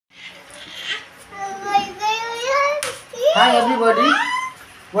Hi everybody,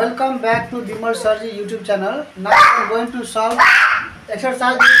 welcome back to Bimal Sarji YouTube channel. Now I am going to solve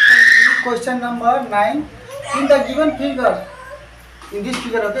exercise question number 9. In the given figure, in the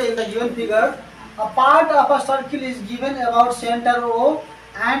given figure, a part of a circle is given about center O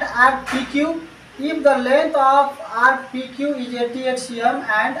and arc PQ. If the length of arc PQ is 88 cm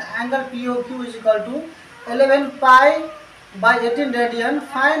and angle POQ is equal to 11 pi by 18 radian,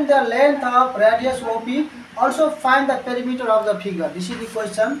 find the length of radius OP. Also find the perimeter of the figure. This is the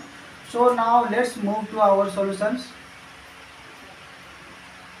question. So now let's move to our solutions.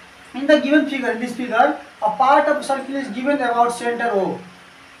 In the given figure, in this figure, a part of circle is given about center O.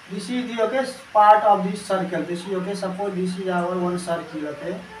 This is the part of this circle. This is suppose this is our one circle,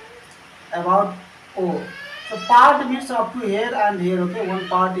 about O. So part means up to here and here, one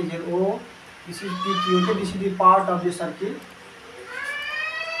part is here O. This is PQ, this is the part of the circle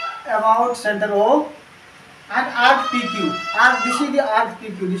about center O and arc PQ. This is the arc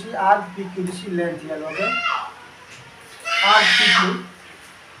PQ. This is arc PQ. This is length here, arc PQ.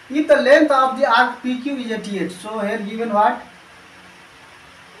 If the length of the arc PQ is 88, so here given what?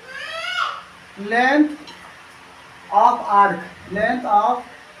 Length of arc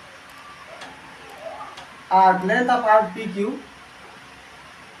PQ.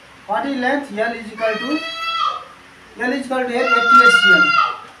 What is length? L is equal to here 88 cm.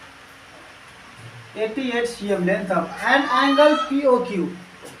 88 cm length of, and angle POQ.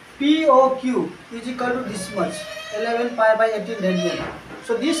 POQ is equal to this much, 11 pi by 18 radian.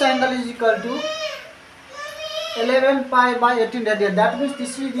 So this angle is equal to 11 pi by 18 radian. That means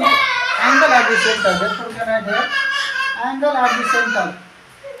this is the angle at the center. Therefore we can write here angle at the center.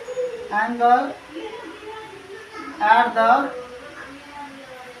 Angle at the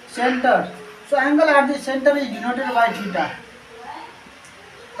center. So angle at the center is denoted by theta.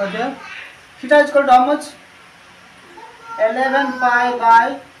 Okay. Theta is equal to how much? 11 pi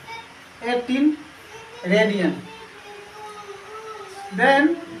by 18 radian.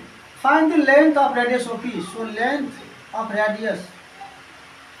 Then find the length of radius OP. So length of radius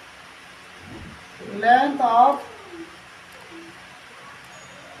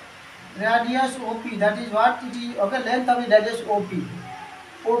OP, that is what it is. Okay, length of the radius OP.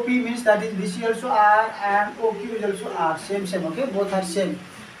 OP means that is this is also R and OQ is also R. Same. Okay, both are same.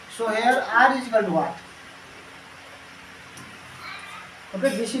 So here R is equal to what?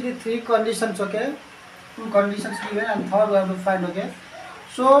 Okay, this is the three conditions. Okay, two conditions given and third we have to find. Okay,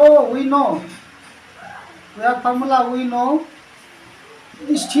 so we know, we have formula. We know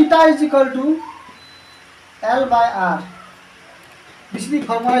this theta is equal to L by R. This is the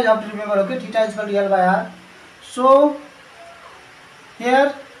formula you have to remember. Okay, theta is equal to L by R. So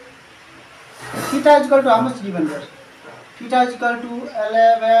here theta is equal to how much given there? Theta is equal to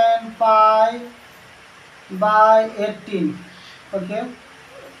 11 pi by 18. Okay.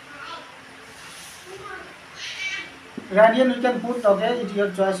 Radian we can put. Okay, it's your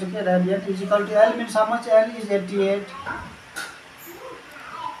choice. Okay, radian is equal to L means how much? L is 88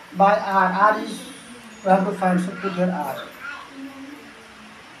 by R. R is we have to find. So put here R.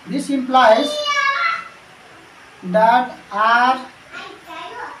 This implies that R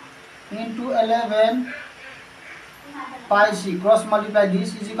into 11 pi c cross multiply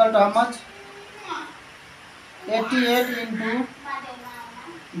this is equal to how much? 88 into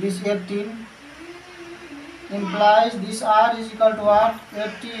this 18 implies this R is equal to what?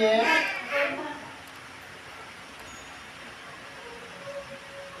 88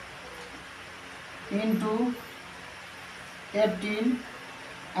 into 18,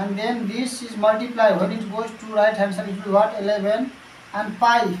 and then this is multiplied. When it goes to right hand side, it will be what? 11 and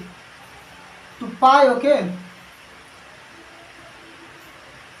pi to pi. Okay,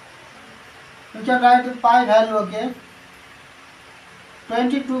 you can write the pi value. Okay,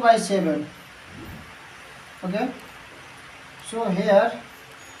 22 by 7. Okay, so here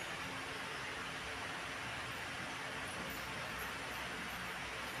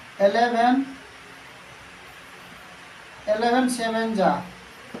 11 7 ja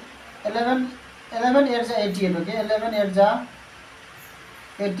 11 8 ja 88. Okay, 11 8 ja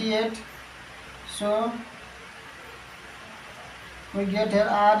 88. So we get here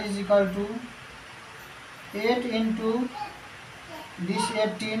R is equal to 8 into this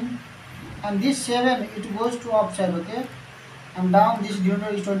 18 and this 7, it goes to upside. Okay, and down this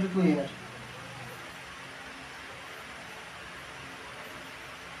denominator is 22 here.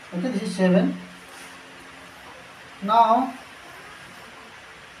 Okay, this is 7. Now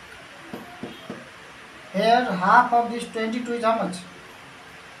here half of this 22 is how much?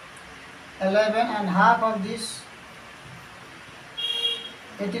 11, and half of this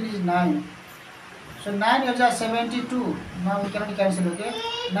 18 is 9. So 9 8 are 72. Now we cannot cancel, okay?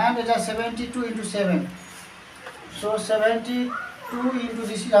 9 8 are 72 into 7. So 72 into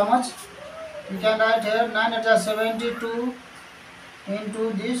this is how much? You can write here 9 8 are 72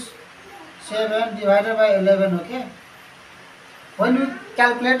 into this 7 divided by 11, okay? When you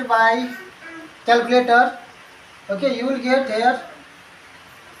calculate by calculator, okay, you will get here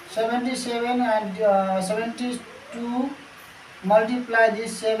 77 and 72 multiply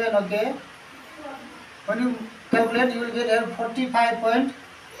this 7, okay? When you calculate, you will get here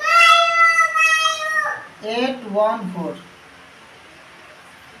 45.814.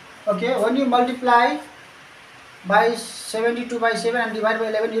 Okay, when you multiply by 72 by 7 and divide by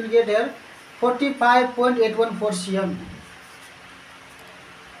 11, you will get here 45.814 cm.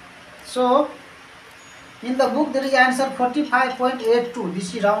 So in the book there is answer 45.82.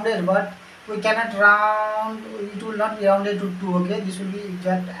 This is rounded, but we cannot round. It will not be rounded to 2. Okay, this will be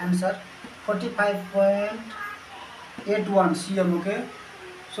exact answer 45.81 cm. Okay,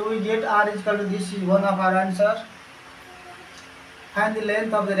 so we get r is equal to, this is one of our answer. Find the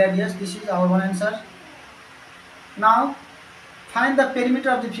length of the radius. This is our one answer. Now find the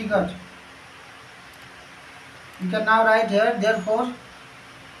perimeter of the figure. You can now write here, therefore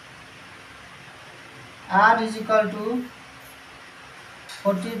r is equal to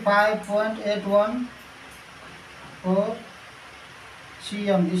 45.814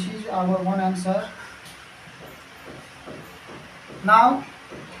 cm. This is our one answer. Now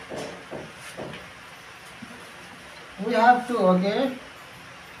we have to, okay,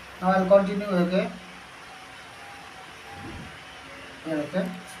 now I'll continue, okay. Yeah, okay.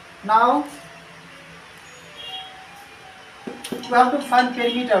 Now we have to find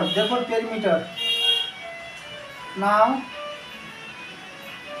perimeter, therefore perimeter. Now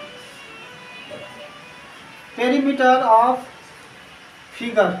perimeter of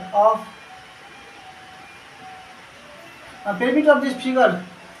figure of perimeter of this figure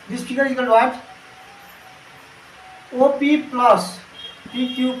is equal to what? OP plus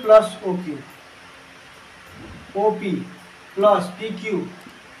PQ plus OQ. OP plus PQ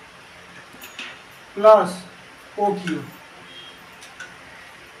plus OQ.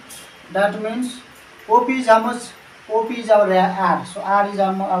 That means OP is how much? OP is our R. So R is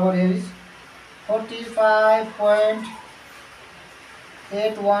our here is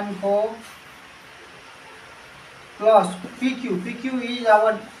 45.814 plus PQ. PQ is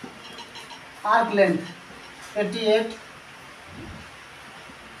our arc length 88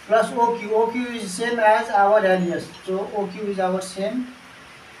 plus OQ. OQ is same as our radius. So OQ is our same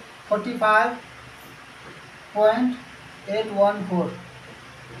 45.814.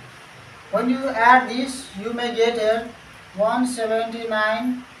 When you add this, you may get here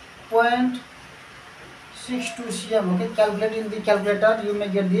 179.62 cm. Okay, calculate in the calculator, you may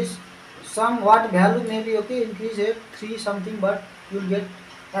get this. Somewhat value may be, okay, increase here 3 something, but you will get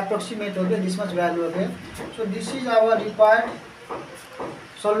approximate, okay, this much value, okay. So this is our required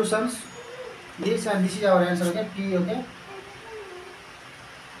solutions, this and this is our answer, okay. P, okay,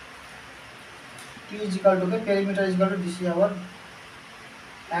 P is equal to, okay, perimeter is equal to, this is our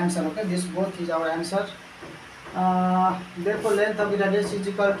answer, okay. This both is our answer. Therefore length of the radius is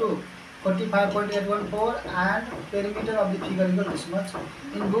equal to 45.814 and perimeter of the figure is equal to this much.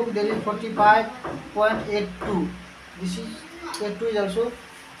 In book there is 45.82. This is 82 is also,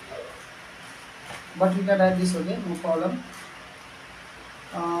 but we can write this, okay, no problem.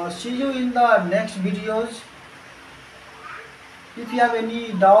 See you in the next videos. If you have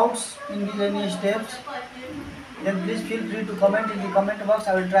any doubts in these any steps, then please feel free to comment in the comment box.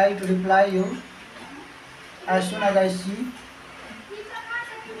 I will try to reply you as soon as I see.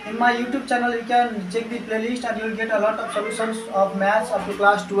 In my YouTube channel, you can check the playlist and you will get a lot of solutions of maths up to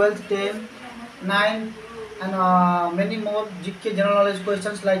class 12, 10, 9 and many more GK general knowledge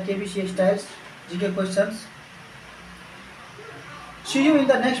questions like KBC styles, GK questions. See you in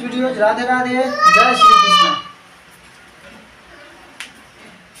the next videos. Radhe Radhe, Jai Shri Krishna.